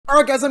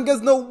Alright guys, I'm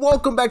Gizno.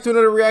 Welcome back to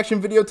another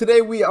reaction video. Today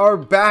we are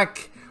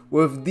back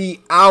with the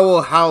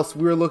Owl House.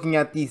 We're looking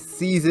at the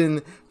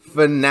season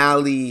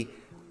finale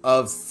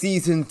of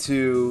season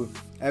 2.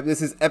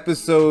 This is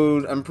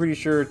episode, I'm pretty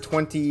sure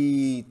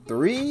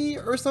 23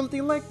 or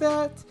something like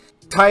that.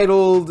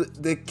 Titled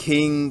The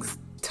King's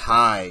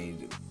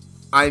Tide.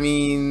 I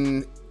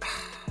mean,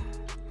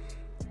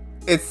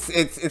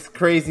 it's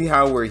crazy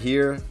how we're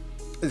here.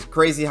 It's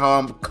crazy how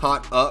I'm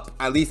caught up,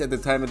 at least at the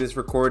time of this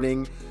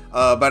recording.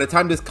 By the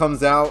time this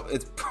comes out,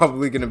 it's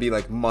probably gonna be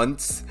like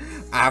months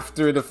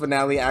after the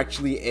finale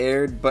actually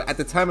aired. But at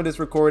the time of this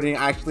recording,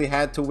 I actually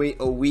had to wait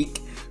a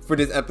week for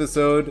this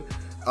episode.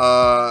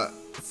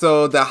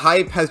 So the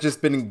hype has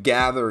just been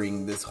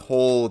gathering this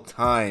whole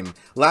time.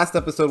 Last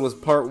episode was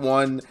part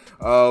 1.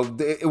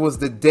 It was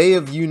the Day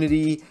of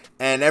Unity,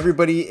 and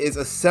everybody is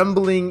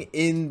assembling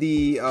in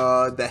the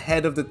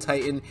head of the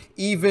Titan.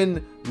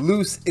 Even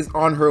Luce is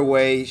on her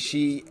way.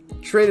 She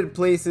traded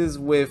places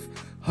with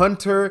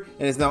Hunter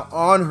and is now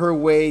on her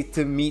way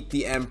to meet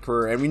the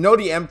Emperor, and we know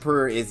the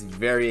Emperor is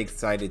very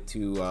excited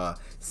to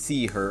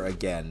see her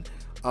again.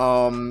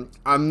 I'm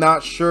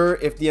not sure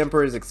if the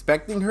Emperor is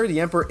expecting her. The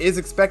Emperor is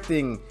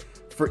expecting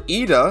for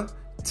Ida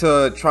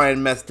to try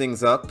and mess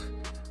things up.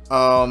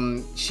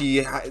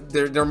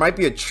 There might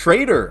be a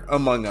traitor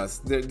among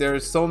us.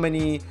 There's so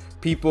many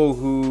people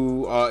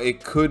who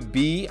it could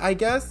be, I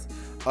guess.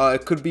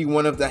 It could be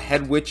one of the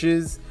head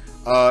witches.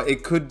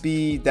 It could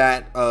be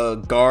that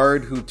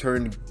guard who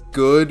turned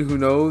good, who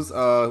knows,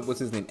 what's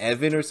his name,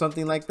 Evan or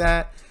something like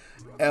that.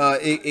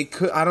 It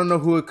could, I don't know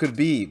who it could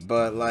be,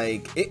 but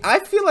like I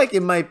feel like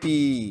it might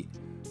be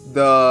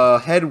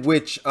the head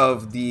witch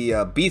of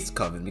the Beast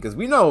Coven, because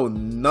we know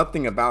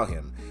nothing about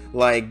him.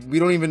 Like, we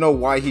don't even know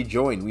why he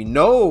joined. We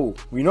know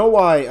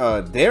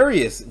why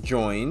Darius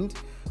joined,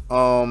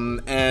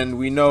 and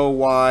we know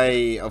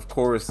why, of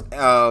course,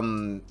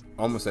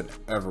 almost said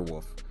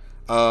Everwolf.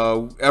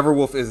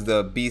 Everwolf is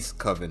the Beast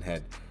Coven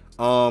head.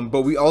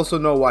 But we also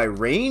know why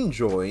Rain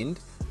joined,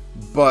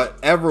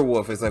 but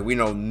Everwolf is like, we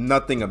know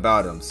nothing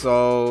about him.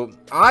 So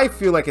I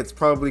feel like it's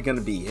probably gonna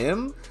be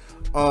him.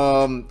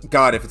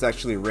 God, if it's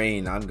actually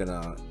Rain, I'm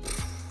gonna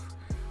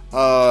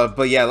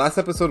but yeah, last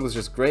episode was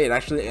just great. It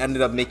actually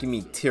ended up making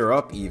me tear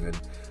up even.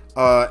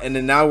 And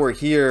then now we're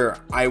here.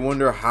 I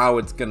wonder how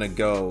it's gonna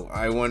go.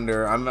 I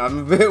wonder. I'm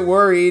a bit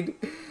worried.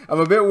 I'm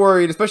a bit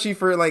worried, especially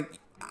for, like,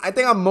 I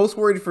think I'm most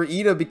worried for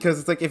Ida, because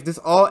it's like, if this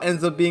all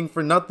ends up being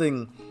for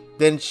nothing,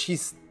 then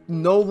she's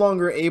no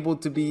longer able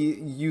to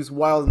use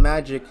wild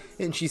magic,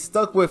 and she's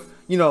stuck with,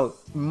 you know,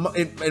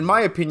 in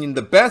my opinion,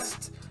 the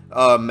best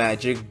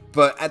magic.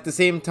 But at the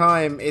same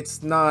time,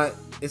 it's not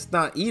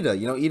Ida.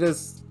 You know,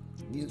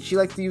 she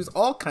likes to use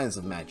all kinds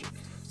of magic.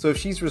 So if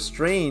she's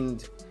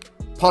restrained,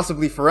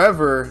 possibly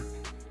forever,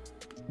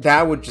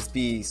 that would just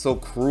be so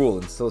cruel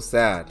and so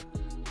sad.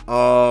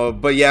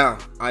 But yeah,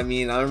 I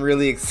mean, I'm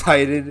really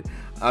excited.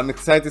 I'm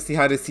excited to see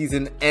how this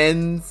season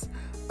ends.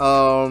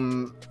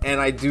 And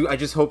I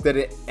just hope that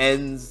it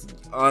ends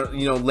on,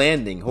 you know,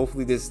 landing.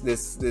 Hopefully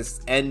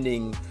this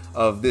ending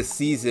of this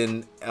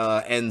season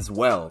ends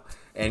well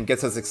and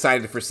gets us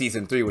excited for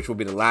season 3, which will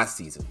be the last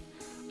season.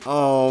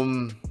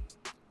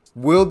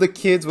 Will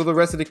the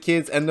rest of the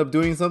kids end up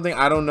doing something?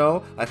 I don't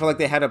know. I feel like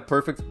they had a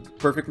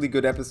perfectly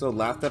good episode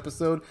last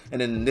episode, and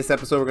then in this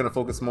episode we're gonna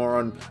focus more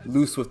on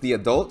Luce with the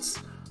adults,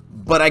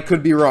 but I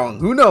could be wrong.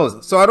 Who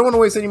knows? So I don't want to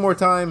waste any more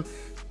time.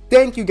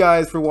 Thank you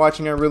guys for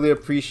watching. I really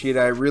appreciate it.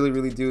 I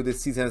really do.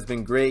 This season has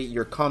been great.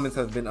 Your comments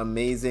have been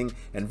amazing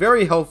and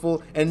very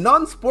helpful and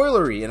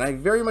non-spoilery, and I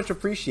very much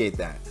appreciate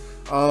that.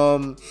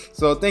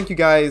 So thank you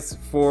guys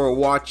for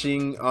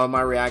watching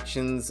my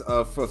reactions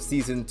of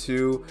season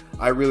 2.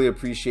 I really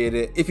appreciate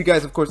it. If you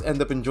guys, of course,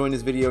 end up enjoying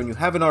this video and you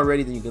haven't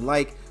already, then you can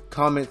like,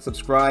 comment,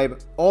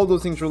 subscribe. All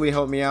those things really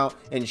help me out,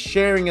 and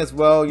sharing as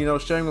well. You know,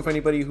 sharing with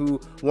anybody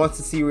who wants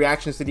to see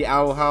reactions to the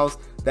Owl House.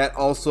 That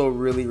also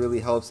really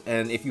helps.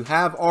 And if you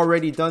have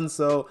already done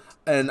so,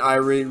 and I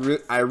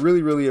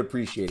really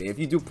appreciate it. If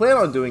you do plan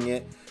on doing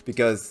it,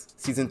 because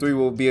season 3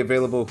 will be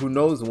available who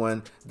knows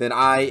when, then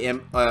I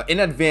am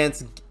in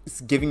advance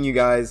giving you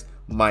guys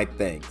my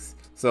thanks.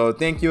 So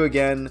thank you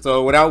again.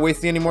 So without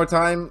wasting any more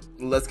time,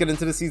 let's get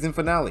into the season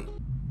finale.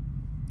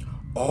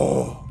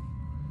 Oh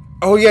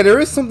yeah, there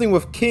is something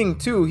with King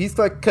too. He's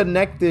like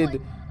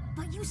connected.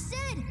 But you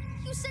said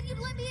you'd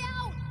let me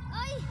out.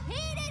 I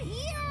hate it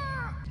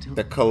here.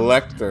 The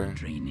Collector.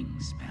 Draining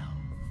spell.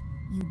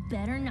 You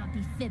better not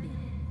be fibbing.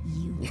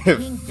 You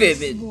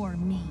Fibbing. King for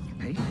me.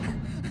 Hey?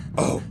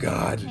 Oh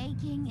God. Okay,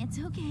 King, it's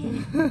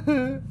okay.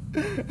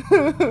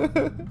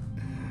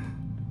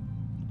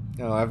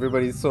 Oh,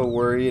 everybody's so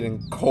worried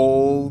and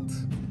cold.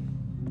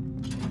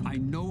 I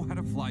know how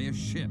to fly a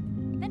ship.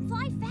 Then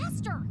fly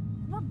faster.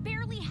 We're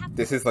barely half.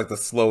 This is like the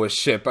slowest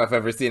ship I've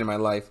ever seen in my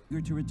life.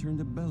 You're to return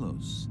to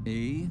Belos,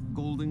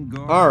 Golden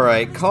Guard. All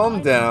right,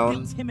 calm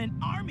down. Him an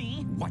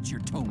army. Watch your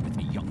tone with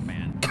me, young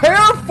man.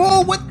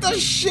 Careful with the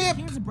ship.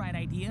 Here's a bright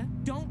idea.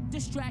 Don't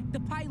distract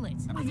the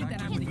pilots. I think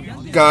that I'm the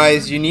youngest.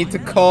 Guys, you need to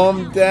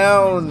calm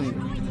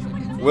down.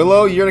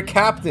 Willow, you're the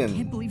captain.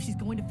 Can't believe she's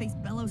going to face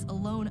Bellows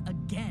alone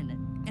again.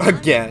 And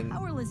Again. I'm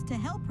powerless to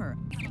help her.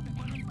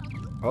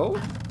 Oh,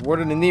 what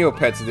are the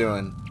Neopets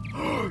doing?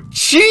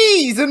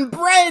 Cheese and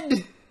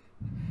bread!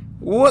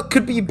 What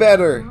could be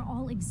better? We're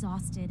all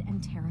exhausted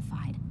and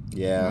terrified.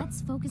 Yeah,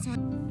 Let's focus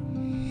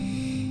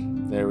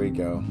on. there we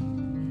go.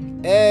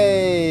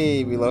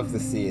 Hey, we love to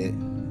see it.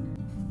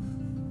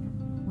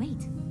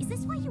 Wait, is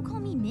this why you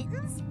call me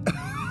Mittens?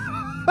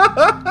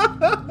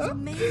 It's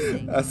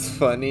amazing. That's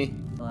funny.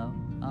 Hello.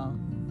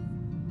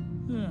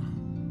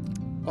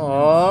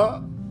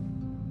 Aww.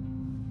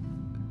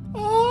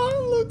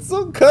 Oh, looks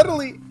so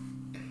cuddly.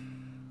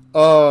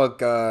 Oh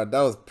god,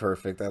 that was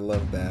perfect. I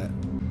love that.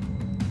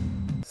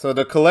 So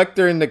the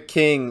Collector and the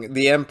King,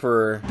 the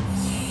Emperor.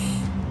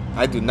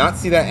 I do not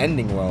see that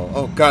ending well.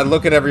 Oh god,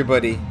 look at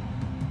everybody.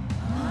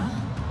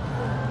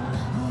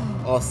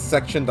 All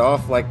sectioned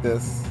off like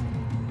this.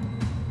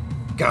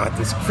 God,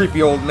 this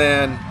creepy old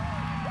man.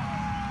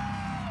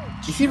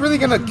 Is he really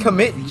gonna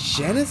commit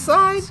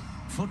genocide?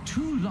 For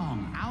too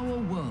long, our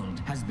world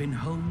has been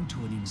home to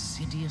an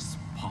insidious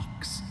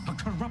pox, a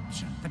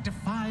corruption that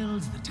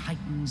defiles the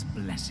Titan's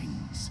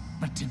blessings.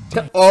 But To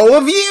today all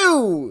of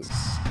you!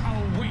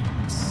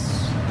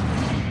 awaits.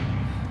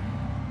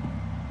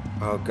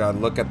 Oh god,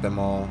 look at them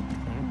all.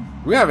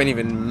 We haven't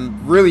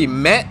even really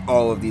met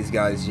all of these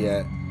guys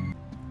yet.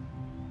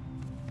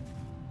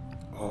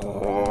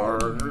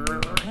 Oh.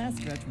 Last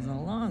stretch was a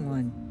long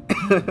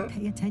one.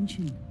 Pay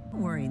attention.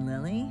 Don't worry,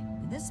 Lily.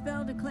 With this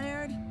spell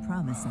declared,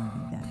 promise I'll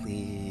be back.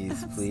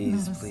 Please, That's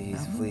please, not a please,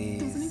 spell.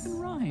 please. Doesn't even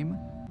rhyme.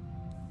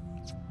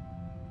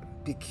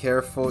 Be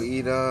careful,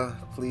 Ida,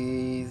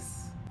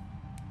 please.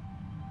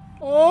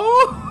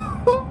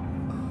 Oh!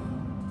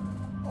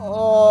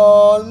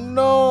 Oh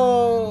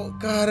no!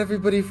 God,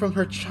 everybody from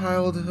her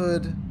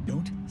childhood.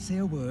 Don't say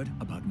a word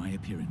about my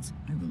appearance.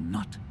 I will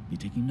not be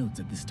taking notes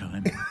at this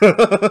time.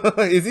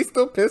 Is he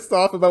still pissed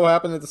off about what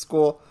happened at the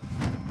school?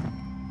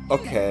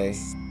 Okay.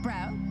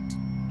 Sprout.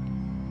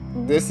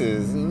 This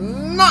is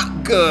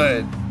not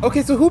good.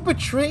 Okay, so who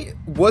betrayed?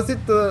 Was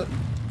it the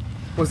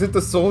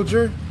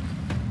soldier?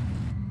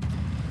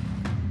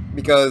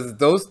 Because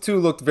those two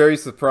looked very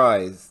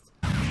surprised.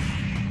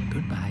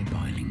 Goodbye,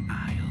 Boiling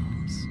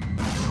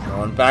Isles.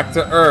 Going back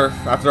to Earth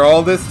after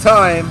all this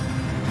time.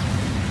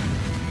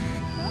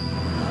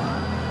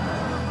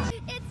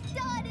 It's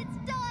done. It's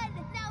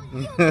done. Now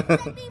you can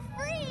set me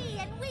free,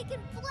 and we can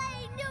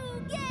play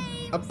new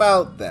games.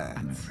 About that.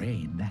 I'm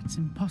afraid that's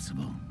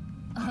impossible.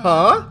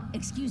 Huh?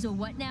 Excuse a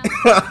what now?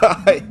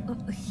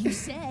 You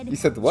said. You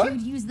said what?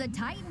 You'd use the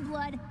Titan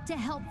blood to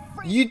help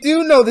free. You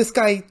do know this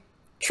guy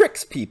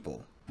tricks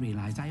people.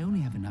 Realized I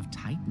only have enough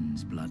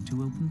Titan's blood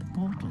to open the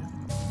portal.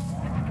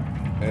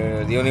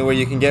 The only way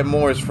you can get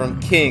more is from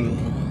King.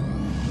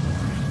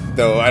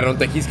 Though I don't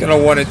think he's gonna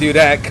want to do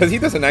that because he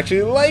doesn't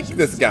actually like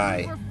this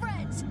guy. We're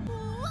friends.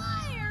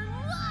 Liar,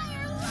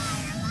 liar,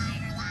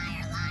 liar,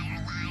 liar, liar,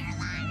 liar,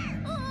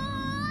 liar,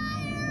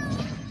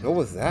 liar. What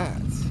was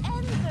that?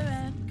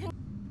 Emperor,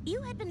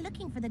 you had been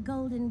looking for the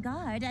Golden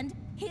Guard, and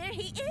here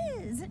he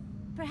is.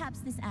 Perhaps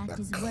this act That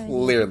is worthy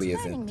clearly of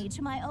returning isn't. me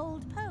to my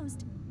old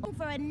post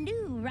for a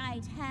new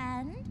right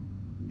hand.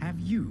 Have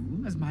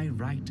you as my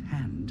right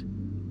hand?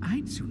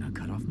 I'd sooner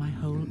cut off my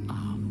whole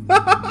arm.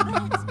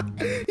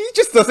 He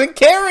just doesn't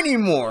care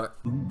anymore.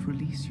 Won't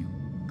release you.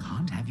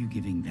 Can't have you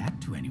giving that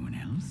to anyone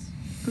else.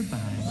 Goodbye.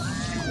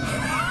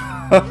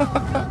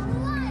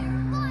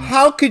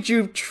 How could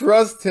you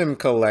trust him,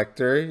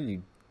 Collector?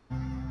 You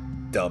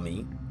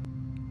dummy.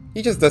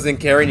 He just doesn't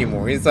care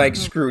anymore. He's like,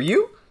 screw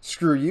you,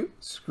 screw you,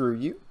 screw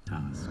you.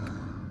 Task.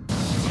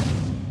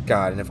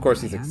 God, and of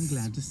course he's I am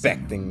glad to see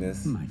expecting you,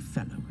 this. my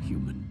fellow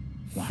human.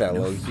 Why,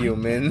 Fellow no fight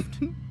human.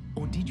 left?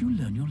 Or did you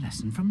learn your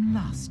lesson from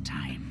last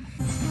time?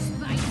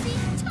 Spicy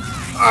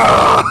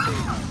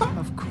time!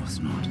 Of course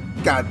not.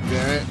 God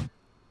damn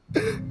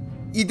it.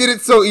 He did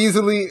it so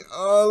easily.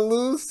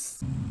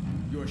 Loose.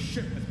 Your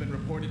ship has been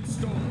reported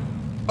stolen.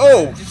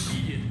 Oh,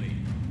 Immediately.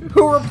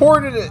 who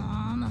reported it?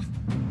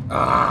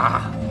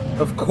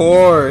 Of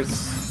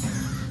course.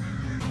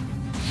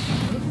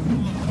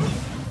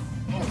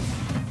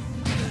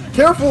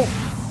 Careful.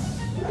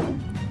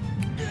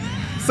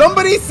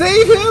 Somebody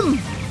save him.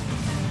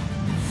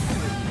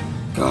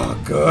 Oh,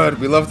 good.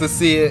 We love to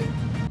see it.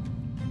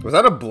 Was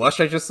that a blush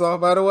I just saw,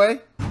 by the way?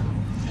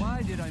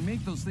 Why did I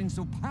make those things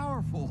so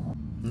powerful?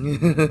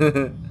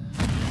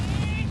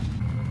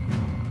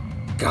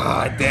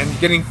 God damn,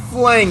 getting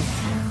flanked.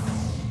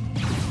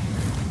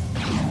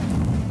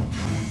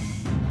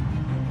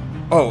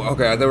 Oh,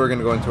 okay. I thought we were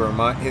gonna go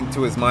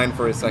into his mind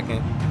for a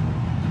second.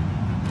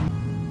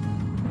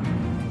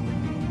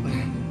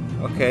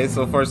 Okay,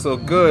 so far so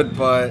good,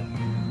 but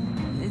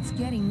It's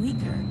getting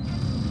weaker.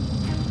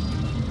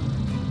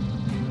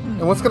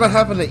 and what's gonna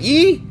happen to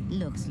E?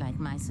 Looks like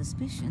my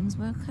suspicions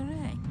were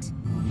correct.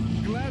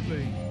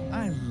 Gladly.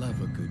 I love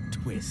a good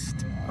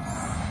twist.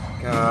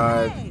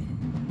 God.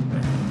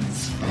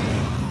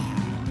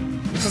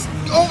 It's just,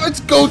 oh,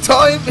 it's go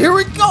time. Here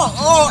we go.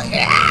 Oh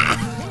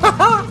yeah.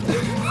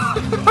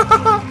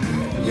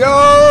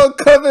 Yo,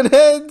 Coven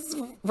heads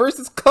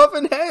versus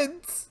Coven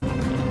heads.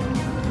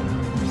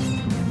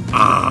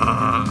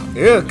 Ah,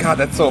 ew, God,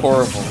 that's so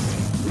horrible.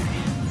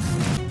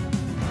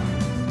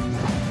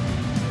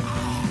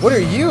 What are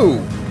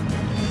you?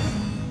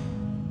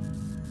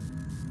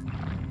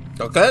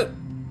 Okay.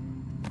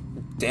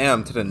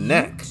 Damn, to the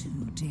neck.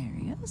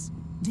 Darius,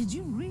 did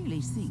you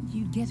really think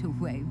you'd get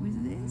away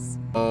with this?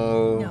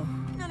 Oh. No,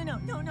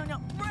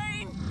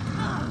 Brain!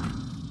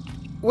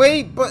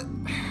 Wait, but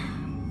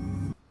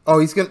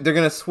oh, they're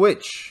gonna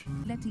switch.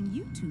 Letting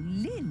you two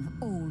live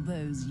all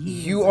those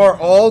years. You are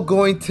all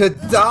going to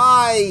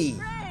die.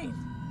 Brain!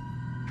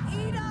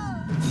 Edo!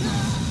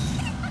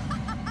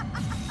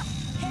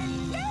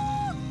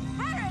 Hello,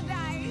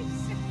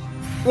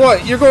 paradise!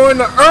 What? You're going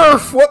to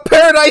Earth? What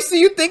paradise do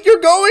you think you're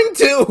going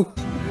to?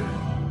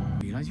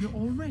 Realize you're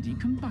already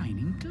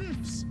combining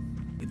glyphs.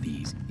 With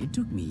these, it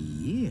took me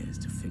years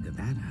to figure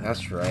that out.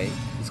 That's right.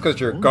 It's because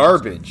you're Almost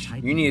garbage.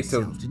 like the You needed Titan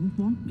to. itself didn't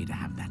want me to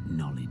have that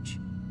knowledge.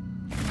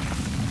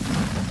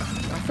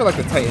 I feel like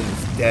the Titan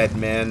is dead,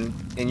 man.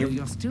 And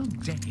You're still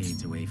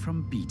decades away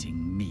from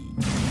beating me.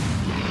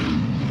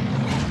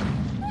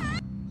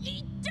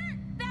 Eat dirt,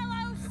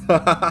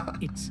 Bellows!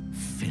 It's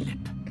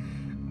Philip.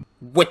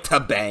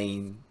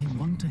 Witterbane. I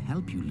want to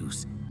help you,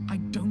 Luce. I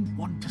don't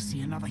want to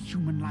see another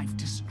human life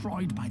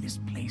destroyed by this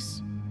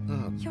place.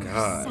 Oh You're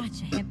God.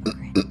 such a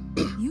hypocrite.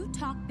 You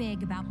talk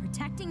big about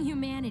protecting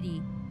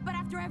humanity, but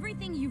after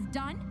everything you've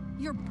done,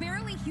 you're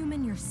barely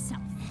human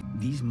yourself.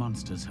 These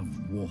monsters have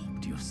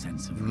warped your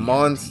sense of reality.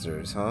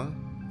 Monsters, huh?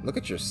 Look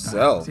at Perhaps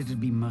yourself. it'd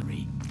be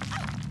Murray.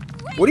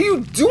 What are you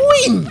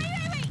doing?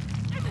 Wait!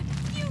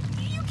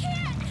 You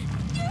can't!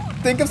 You...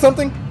 Think of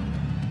something.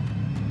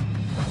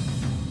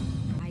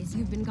 Guys,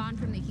 you've been gone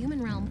from the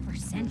human realm for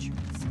centuries.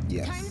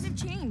 Yes. Times have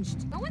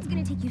changed. No one's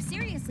gonna take you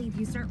seriously if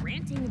you start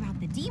ranting about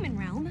the demon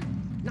realm.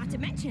 Not to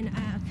mention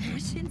a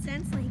fashion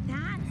sense like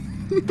that.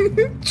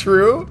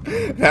 True.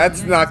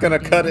 That's not gonna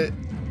cut it.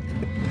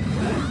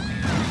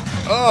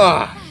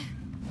 Ugh.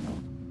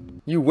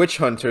 You witch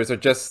hunters are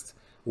just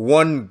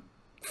one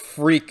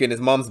freak in his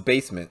mom's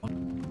basement.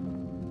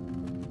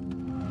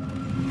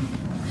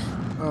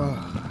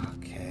 Oh,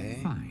 okay.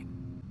 Fine.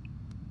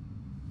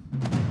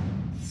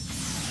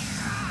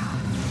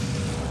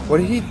 How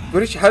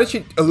did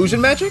she, illusion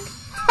magic?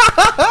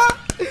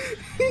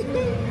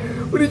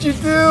 What did you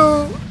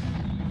do?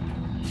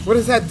 What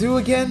does that do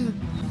again?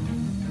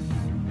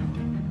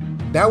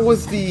 That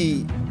was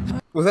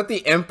that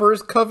the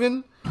Emperor's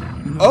Coven?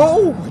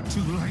 Oh!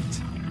 Too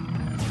late.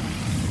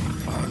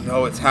 Oh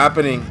no, it's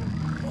happening.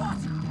 What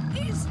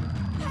is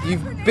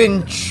You've happening?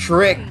 been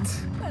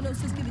tricked.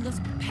 Bellows is giving us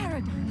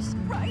paradise,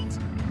 right?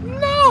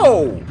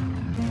 No!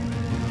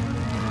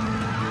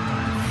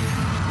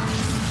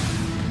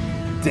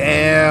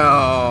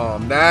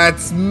 Damn,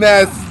 that's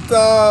messed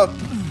up.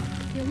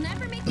 You'll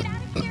never make it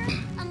out of here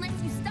unless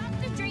you stop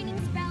the draining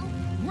spell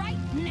right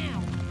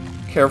now.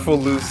 Careful,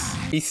 Luce.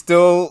 He's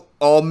still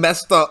all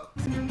messed up.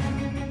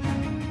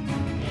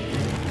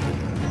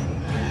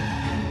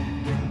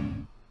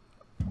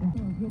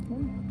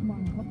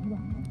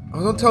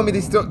 Oh, don't tell me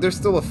they're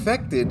still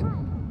affected.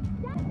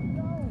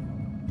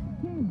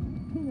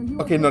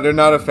 Okay, no, they're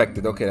not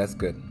affected. Okay, that's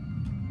good.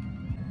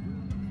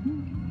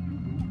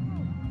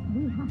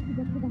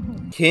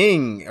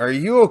 King, are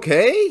you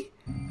okay?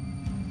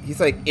 He's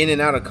like in and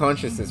out of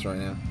consciousness right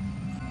now.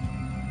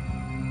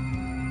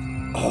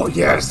 Oh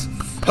yes,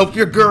 help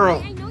your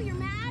girl. I know you're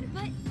mad,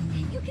 but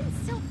you can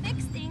still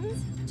fix things.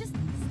 Just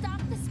stop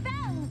the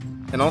spell.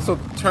 And also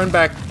turn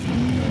back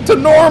to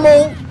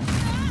normal.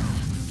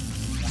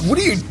 What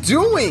are you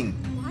doing?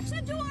 Watch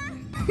the door.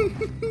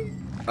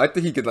 I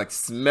think he could like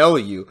smell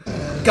you.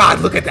 God,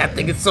 look at that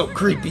thing. It's so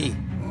creepy.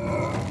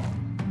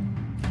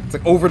 It's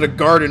like over the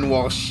garden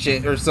wall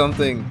shit or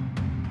something.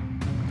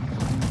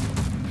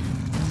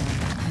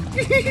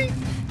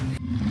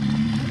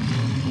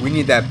 We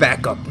need that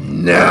backup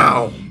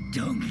now.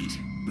 Don't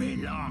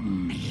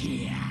belong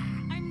here.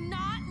 I'm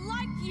not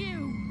like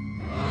you.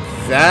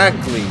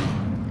 Exactly.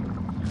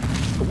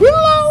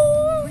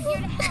 Willow. We're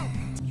here to help.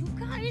 You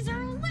guys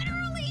are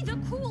literally the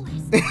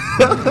coolest. You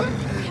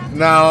have to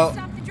Now,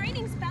 stop the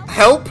draining spell.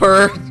 help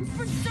her.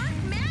 Berserk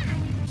mad.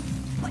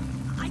 But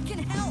I can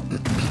help.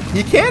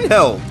 He can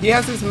help. He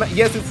has his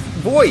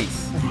voice.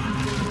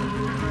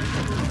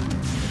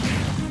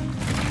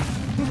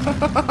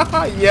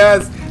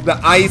 Yes, the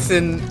ice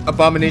and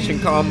abomination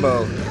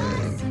combo.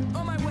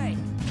 On my way.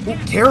 Ooh,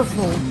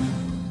 careful.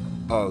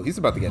 Oh, he's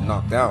about to get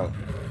knocked out.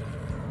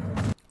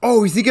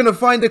 Oh, is he gonna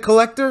find the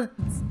collector?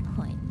 It's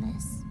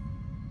pointless.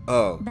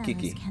 Oh, Bellows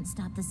Kiki. can't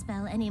stop the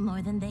spell any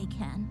more than they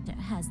can. It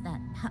has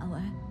that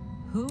power.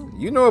 Who?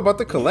 You know about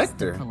the is the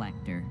collector.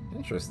 collector?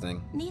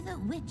 Interesting. Neither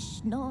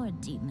witch nor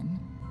demon.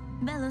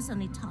 Bellows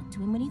only talked to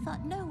him when he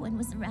thought no one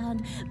was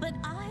around, but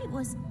I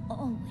was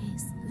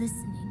always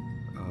listening.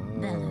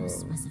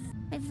 Bellows was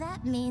if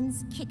that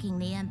means kicking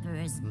the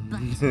Emperor's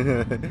butt,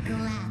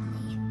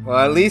 gladly. Well,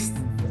 at least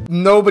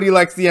nobody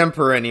likes the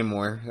Emperor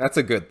anymore. That's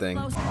a good thing.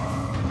 Is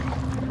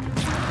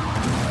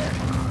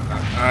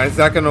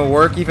that gonna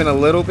work even a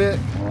little bit?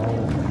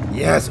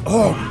 Yes.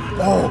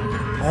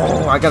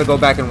 Oh, I gotta go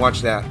back and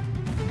watch that.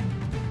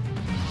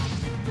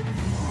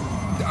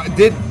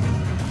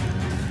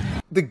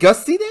 Did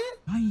Gus see that?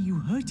 Why are you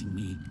hurting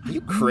me? Are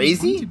you I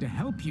crazy? wanted to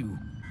help you.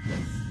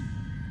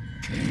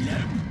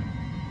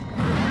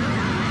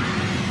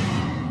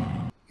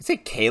 You say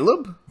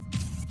Caleb?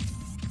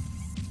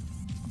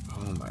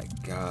 Oh my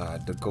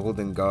god, the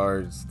Golden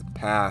Guards, the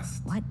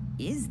past. What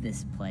is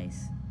this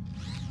place?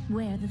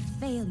 Where the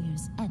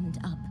failures end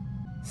up.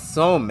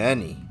 So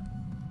many.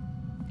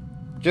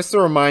 Just to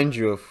remind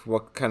you of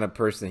what kind of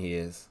person he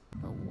is.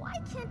 But why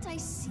can't I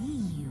see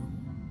you?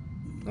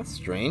 That's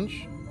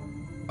strange.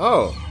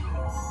 Oh.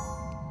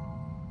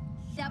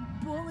 That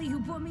bully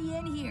who put me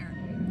in here.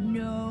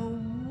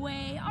 No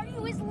way. Are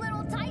you his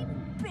little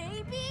Titan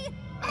baby?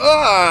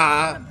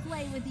 Ah! I want to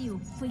play with you,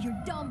 but your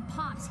dumb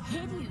pops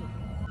hid you.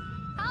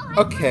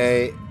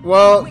 Okay,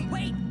 well,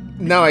 Wait.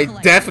 now I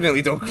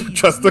definitely don't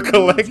trust the We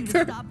need you to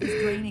collector. stop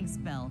this draining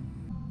spell.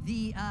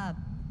 The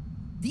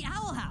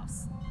Owl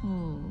House.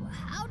 Oh,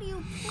 how do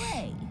you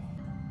play?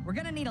 We're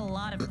gonna need a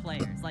lot of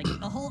players, like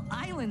a whole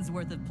island's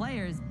worth of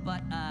players,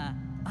 but,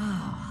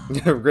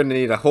 We're gonna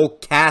need a whole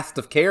cast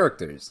of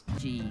characters.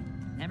 gee,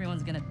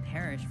 everyone's gonna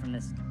perish from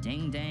this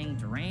ding-dang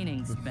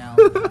draining spell.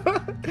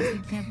 Guess we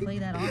can't play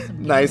that awesome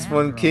game Nice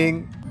one, after all.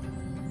 King.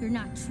 You're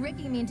not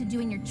tricking me into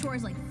doing your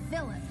chores like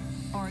Philip,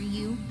 are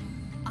you?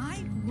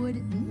 I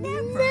would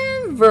never.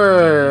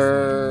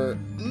 Never.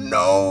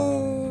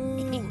 No.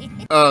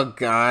 Oh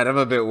god, I'm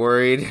a bit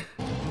worried.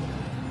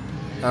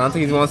 I don't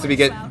think he wants to be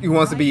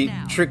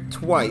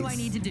tricked What do I twice.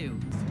 need to do?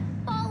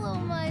 Follow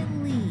my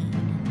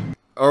lead.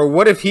 Or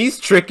what if he's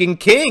tricking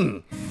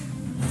King?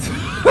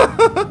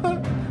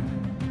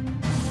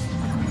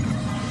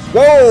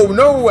 Whoa,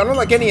 no, I don't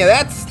like any of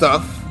that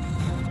stuff.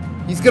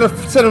 He's gonna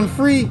set him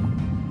free.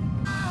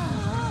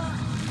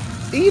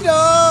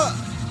 Ida!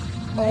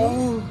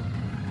 Oh.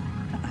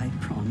 I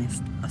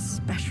promised a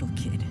special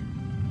kid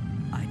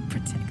I'd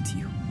protect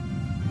you.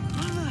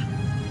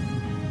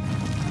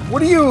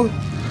 What are you?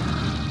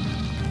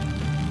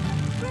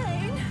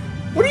 Rain,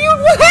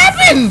 What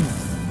happened?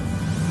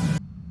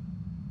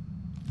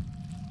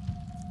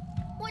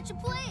 what you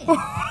playing?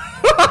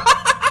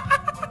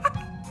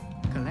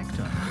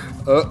 Collector,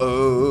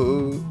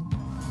 Uh-oh.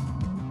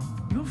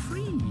 you're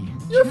free.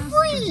 You're Just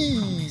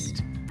free!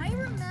 I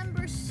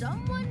remember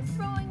someone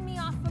throwing me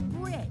off a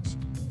bridge.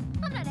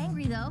 I'm not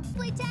angry though.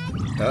 Play tag?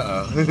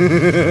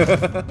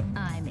 Uh-oh.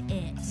 I'm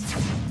it.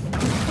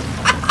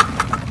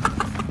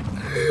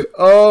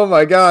 Oh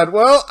my god.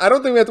 Well, I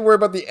don't think we have to worry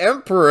about the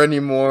Emperor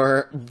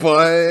anymore,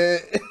 but...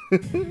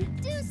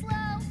 Too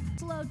slow.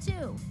 Slow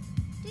too.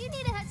 Do you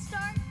need a head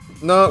start?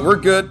 No, we're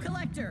good.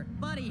 Collector,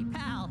 buddy,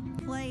 pal.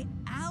 Play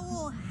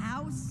Owl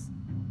House?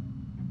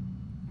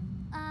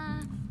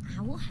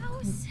 Owl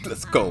House?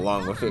 Let's go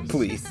along with it, Gosh.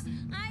 please.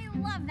 I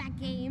love that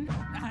game.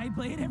 I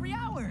play it every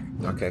hour.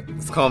 Okay,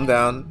 let's calm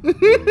down. I'll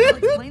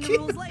explain the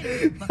rules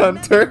later. But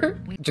Hunter,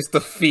 remember, we just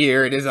the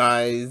fear in his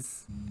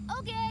eyes.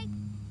 Okay.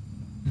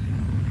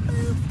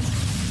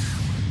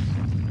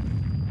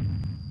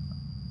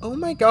 Oh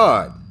my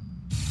god.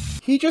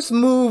 He just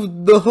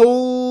moved the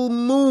whole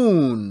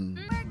moon.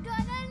 We're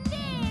gonna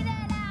need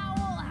an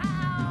owl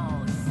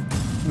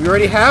house. We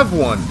already have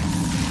one.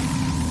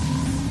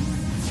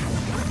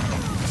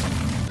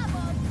 Have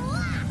a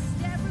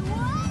blast,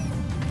 everyone.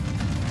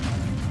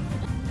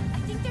 I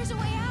think there's a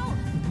way out.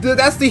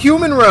 That's the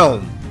human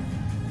realm.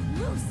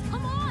 Moose,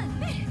 come on.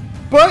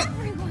 But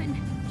Everyone.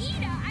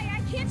 Ida,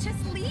 I can't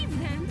just leave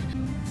them.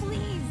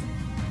 Please.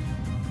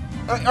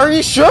 are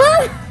you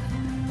sure?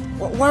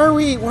 Why are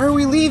we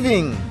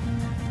leaving?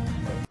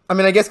 I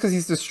mean, I guess because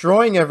he's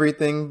destroying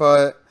everything,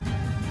 but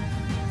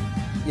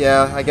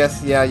yeah, I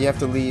guess yeah, you have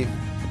to leave.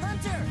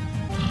 Hunter!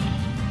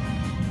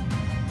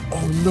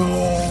 Oh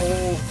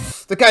no!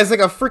 The guy's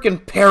like a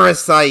freaking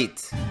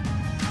parasite.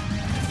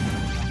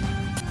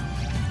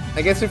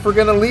 I guess if we're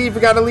gonna leave,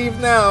 we gotta leave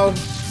now.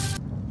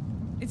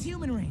 It's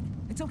human rain.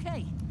 It's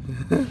okay.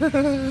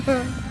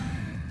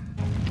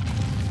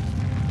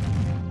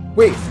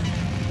 Wait,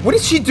 what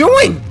is she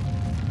doing?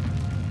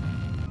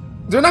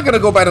 They're not gonna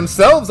go by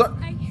themselves. I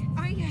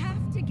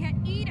have to get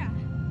Ida.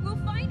 We'll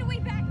find a way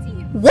back to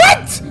you.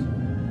 What?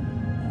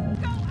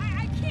 Go.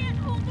 I can't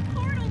hold the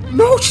portal.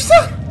 No, she's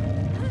not.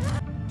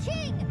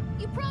 King,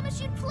 you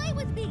promised you'd play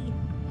with me.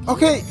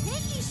 Okay.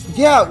 Piggy swore.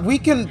 Yeah, we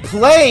can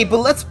play, but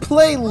let's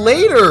play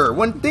later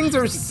when things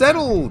are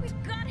settled.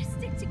 We gotta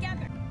stick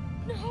together.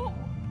 No.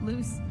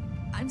 Luce,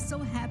 I'm so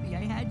happy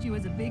I had you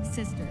as a big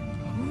sister.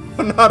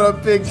 Not a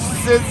big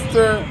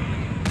sister.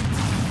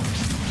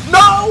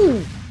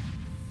 No!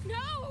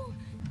 No.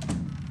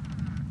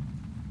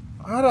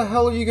 How the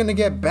hell are you gonna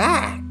get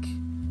back?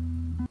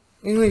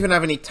 You don't even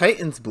have any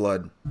Titan's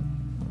blood.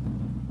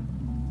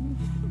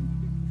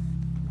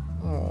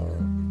 Oh.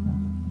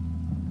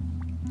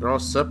 They're all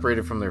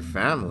separated from their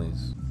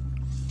families.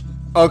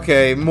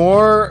 Okay,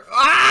 more.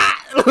 Ah!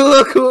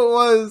 Look who it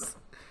was.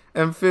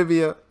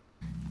 Amphibia.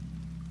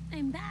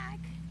 I'm back.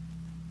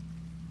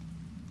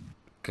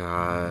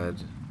 God.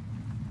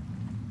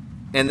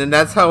 And then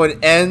that's how it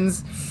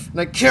ends.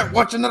 And I can't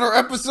watch another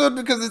episode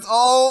because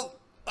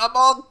I'm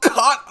all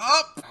caught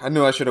up. I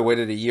knew I should have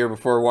waited a year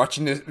before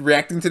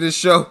reacting to this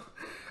show.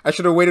 I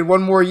should have waited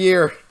one more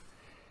year.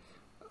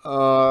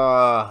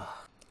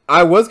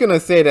 I was gonna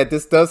say that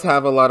this does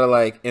have a lot of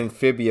like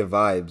Amphibia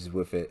vibes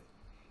with it.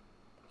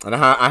 And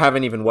I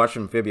haven't even watched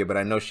Amphibia, but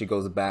I know she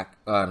goes back.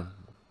 Maybe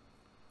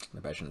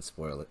I shouldn't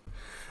spoil it.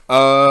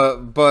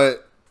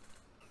 But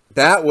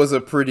that was a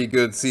pretty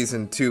good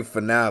season 2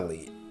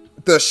 finale.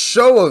 The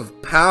show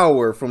of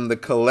power from the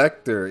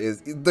Collector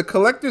is... The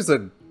Collector's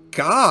a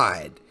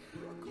god.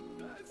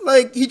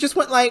 Like, he just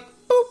went like...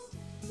 Boop,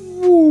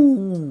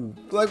 woo.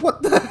 Like,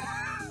 what the...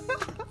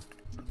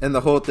 And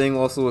the whole thing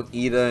also with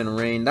Ida and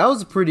Rain, that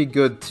was pretty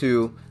good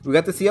too. We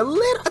got to see a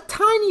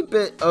tiny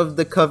bit of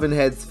the Coven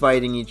heads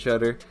fighting each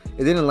other.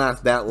 It didn't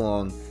last that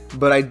long.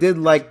 But I did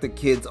like the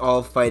kids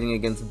all fighting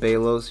against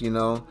Belos, you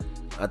know.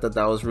 I thought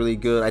that was really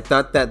good. I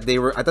thought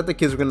the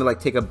kids were gonna like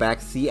take a back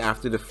seat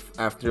after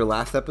the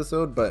last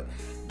episode, but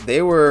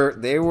they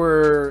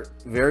were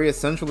very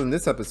essential in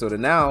this episode.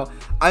 And now,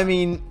 I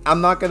mean,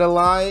 I'm not gonna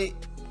lie,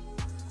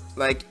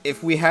 like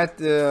if we had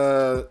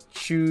to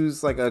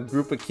choose like a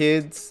group of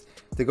kids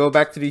to go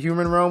back to the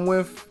human realm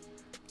with,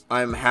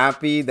 I'm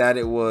happy that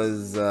it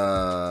was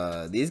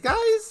these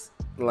guys.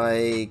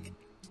 Like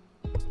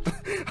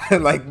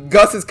like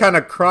Gus is kind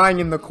of crying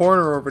in the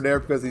corner over there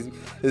because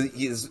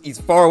he's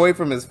far away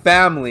from his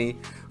family,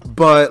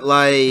 but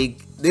like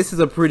this is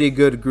a pretty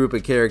good group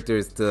of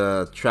characters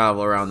to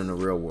travel around in the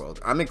real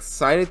world. I'm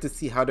excited to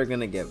see how they're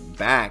gonna get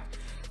back,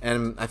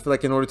 and I feel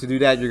like in order to do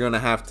that, you're gonna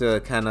have to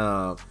kind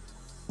of,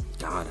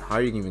 God, how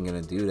are you even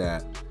gonna do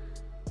that?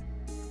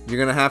 You're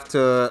gonna have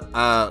to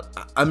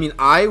I mean,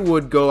 I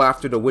would go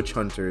after the witch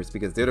hunters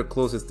because they're the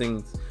closest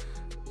things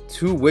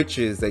to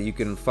witches that you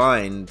can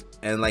find,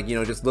 and like, you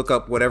know, just look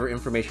up whatever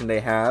information they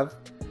have.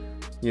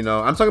 You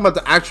know, I'm talking about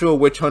the actual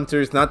witch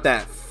hunters, not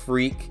that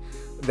freak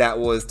that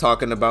was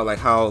talking about like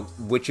how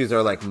witches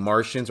are like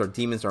Martians or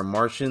demons are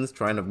Martians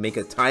trying to make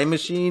a time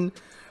machine.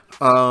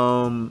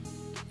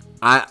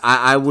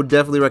 I would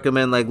definitely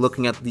recommend like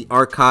looking at the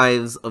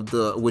archives of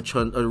the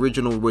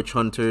original witch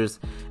hunters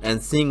and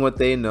seeing what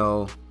they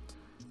know,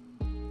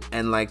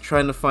 and like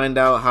trying to find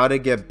out how to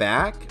get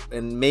back.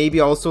 And maybe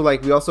also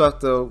like we also have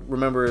to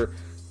remember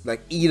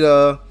like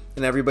Ida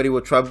and everybody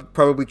will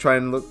probably try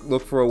and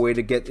look for a way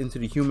to get into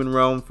the human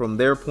realm from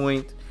their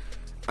point.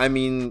 I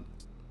mean,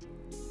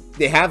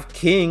 they have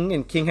King,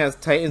 and King has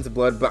Titan's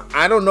blood, but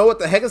I don't know what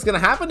the heck is gonna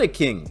happen to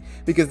King,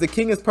 because the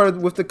King is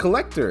with the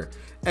Collector,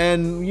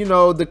 and you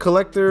know, the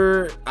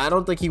Collector, I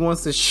don't think he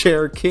wants to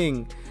share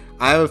King.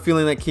 I have a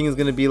feeling that King is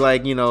gonna be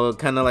like, you know,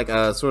 kind of like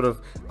a sort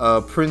of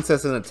a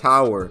princess in a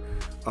tower,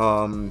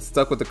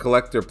 stuck with the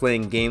Collector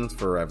playing games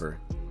forever.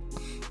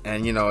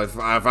 And you know, if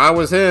I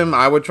was him,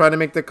 I would try to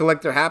make the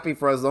Collector happy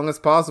for as long as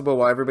possible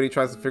while everybody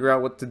tries to figure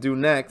out what to do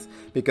next,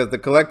 because the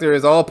Collector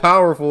is all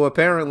powerful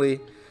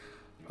apparently.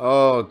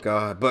 Oh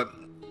god. But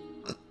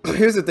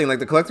here's the thing, like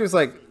the Collector is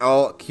like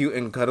all cute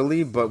and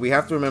cuddly, but we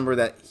have to remember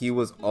that he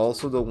was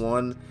also the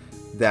one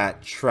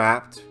that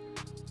trapped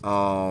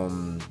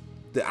the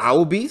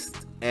Owl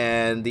Beast,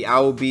 and the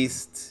Owl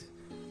Beast,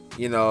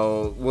 you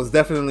know, was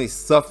definitely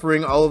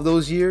suffering all of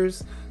those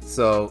years.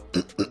 So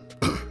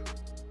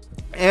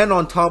and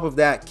on top of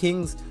that,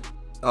 King's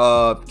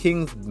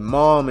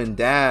mom and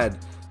dad,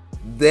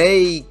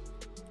 they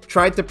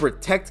tried to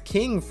protect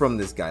King from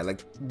this guy.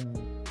 Like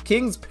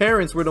King's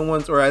parents were the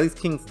ones, or at least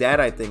King's dad,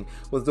 I think,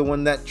 was the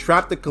one that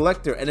trapped the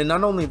Collector. And then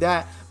not only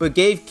that, but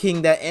gave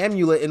King that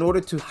amulet in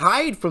order to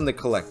hide from the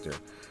Collector.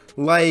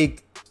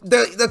 Like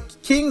the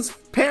King's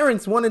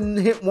parents wanted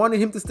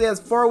him to stay as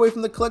far away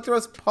from the Collector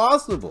as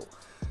possible,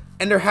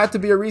 and there had to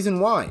be a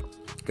reason why.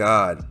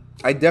 God,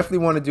 I definitely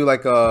want to do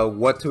like a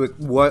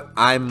what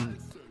I'm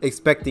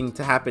expecting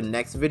to happen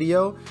next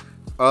video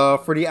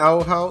for the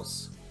Owl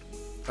House.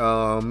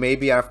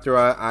 Maybe after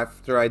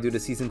I do the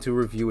season 2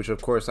 review, which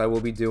of course I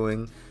will be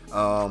doing.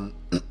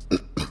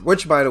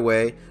 Which, by the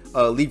way,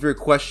 leave your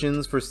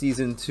questions for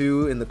season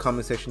 2 in the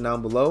comment section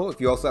down below.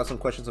 If you also have some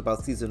questions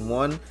about season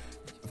 1,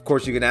 of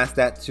course you can ask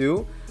that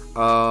too.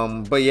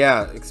 But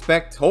yeah,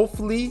 expect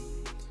hopefully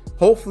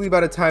by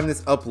the time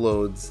this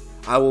uploads,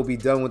 I will be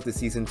done with the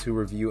season 2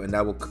 review, and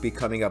that will be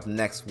coming up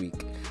next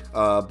week.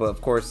 But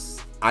of course,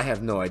 I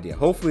have no idea.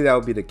 Hopefully that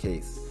will be the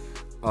case.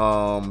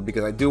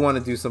 Because I do want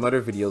to do some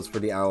other videos for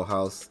the Owl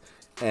House,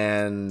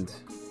 and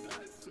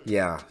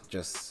yeah,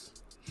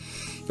 just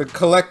the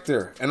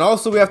Collector. And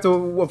also we have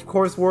to, of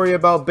course, worry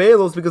about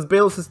Belos, because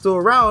Belos is still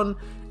around.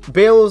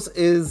 Belos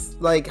is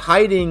like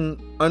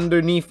hiding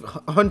underneath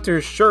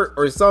Hunter's shirt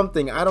or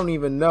something, I don't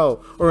even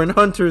know, or in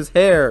Hunter's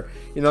hair.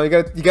 You know, you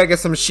gotta get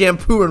some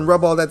shampoo and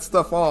rub all that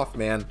stuff off,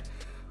 man.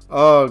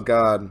 Oh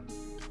god.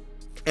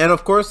 And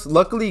of course,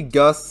 luckily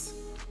Gus,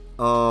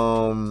 what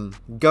am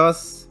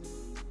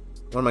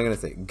I gonna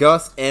say?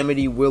 Gus,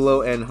 Amity,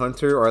 Willow, and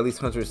Hunter, or at least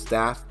Hunter's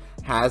staff,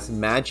 has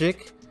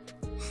magic,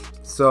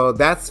 so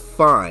that's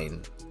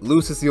fine.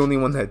 Luce is the only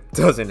one that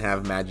doesn't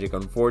have magic,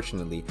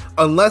 unfortunately,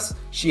 unless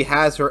she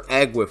has her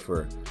egg with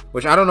her,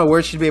 which I don't know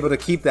where she'd be able to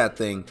keep that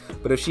thing.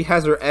 But if she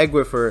has her egg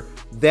with her,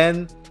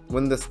 then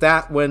when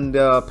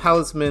the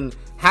Palisman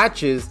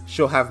hatches,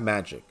 she'll have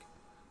magic.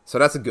 So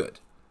that's a good.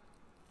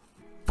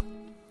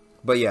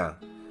 But yeah,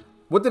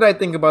 what did I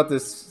think about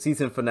this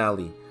season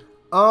finale?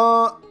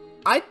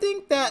 I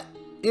think that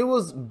it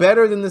was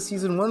better than the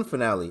season 1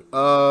 finale.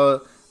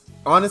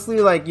 Honestly,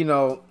 like, you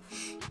know,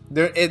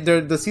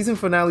 the season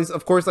finales,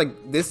 of course,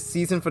 like this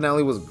season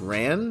finale was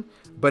grand,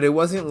 but it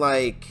wasn't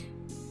like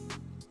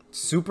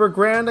super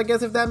grand, I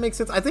guess, if that makes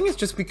sense. I think it's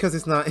just because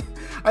it's not,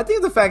 I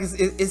think the fact is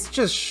it's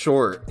just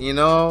short, you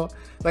know?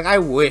 Like, I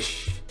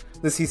wish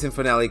the season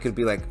finale could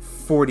be like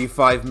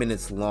 45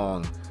 minutes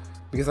long,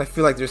 because I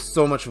feel like there's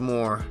so much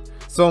more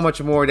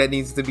that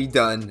needs to be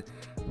done.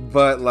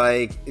 But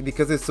like,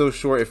 because it's so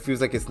short, it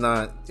feels like it's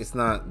not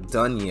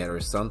done yet or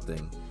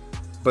something.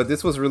 But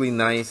this was really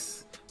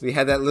nice. We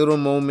had that little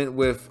moment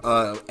with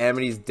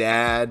Amity's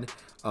dad.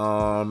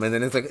 And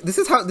then it's like, this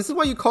is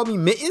why you call me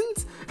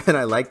Mittens? And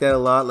I like that a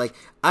lot. Like,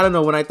 I don't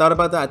know, when I thought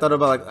about that, I thought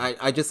about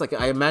like,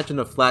 I imagined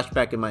a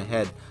flashback in my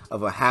head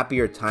of a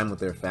happier time with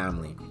their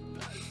family,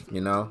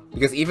 you know?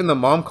 Because even the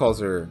mom calls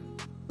her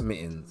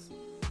Mittens.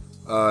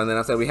 And then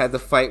outside we had the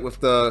fight with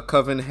the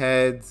Coven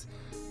heads.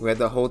 We had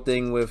the whole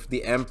thing with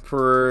the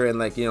Emperor and,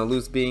 like, you know,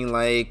 Luz being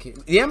like,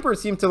 the Emperor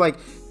seemed to like,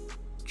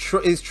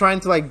 is trying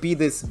to like be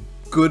this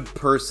good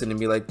person and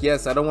be like,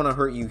 yes, I don't want to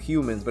hurt you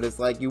humans, but it's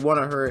like you want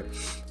to hurt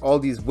all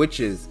these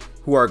witches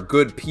who are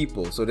good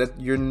people, so that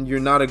you're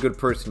not a good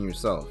person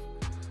yourself.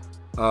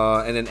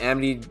 And then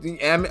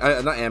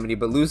not Amity,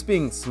 but Luz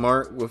being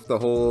smart with the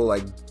whole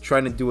like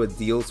trying to do a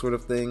deal sort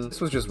of thing.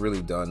 This was just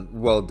really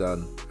well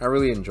done. I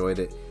really enjoyed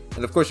it,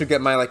 and of course you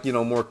get my, like, you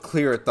know, more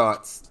clear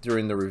thoughts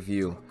during the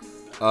review.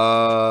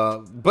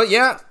 But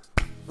yeah,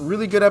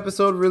 really good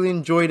episode, really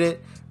enjoyed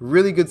it.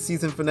 Really good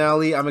season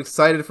finale. I'm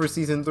excited for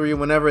season 3,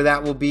 whenever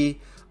that will be.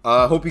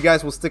 Hope you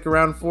guys will stick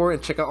around for it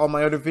and check out all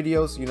my other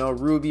videos, you know,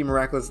 RWBY,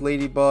 Miraculous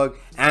Ladybug,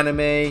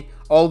 anime,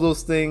 all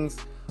those things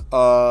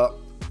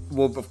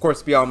will of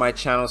course be on my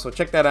channel, so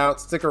check that out,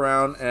 stick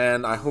around,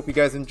 and I hope you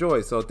guys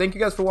enjoy. So thank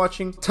you guys for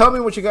watching. Tell me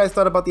what you guys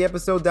thought about the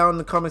episode down in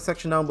the comment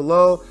section down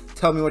below.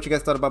 Tell me what you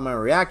guys thought about my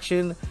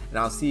reaction, and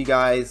I'll see you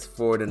guys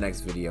for the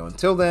next video.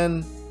 Until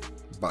then,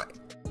 bye.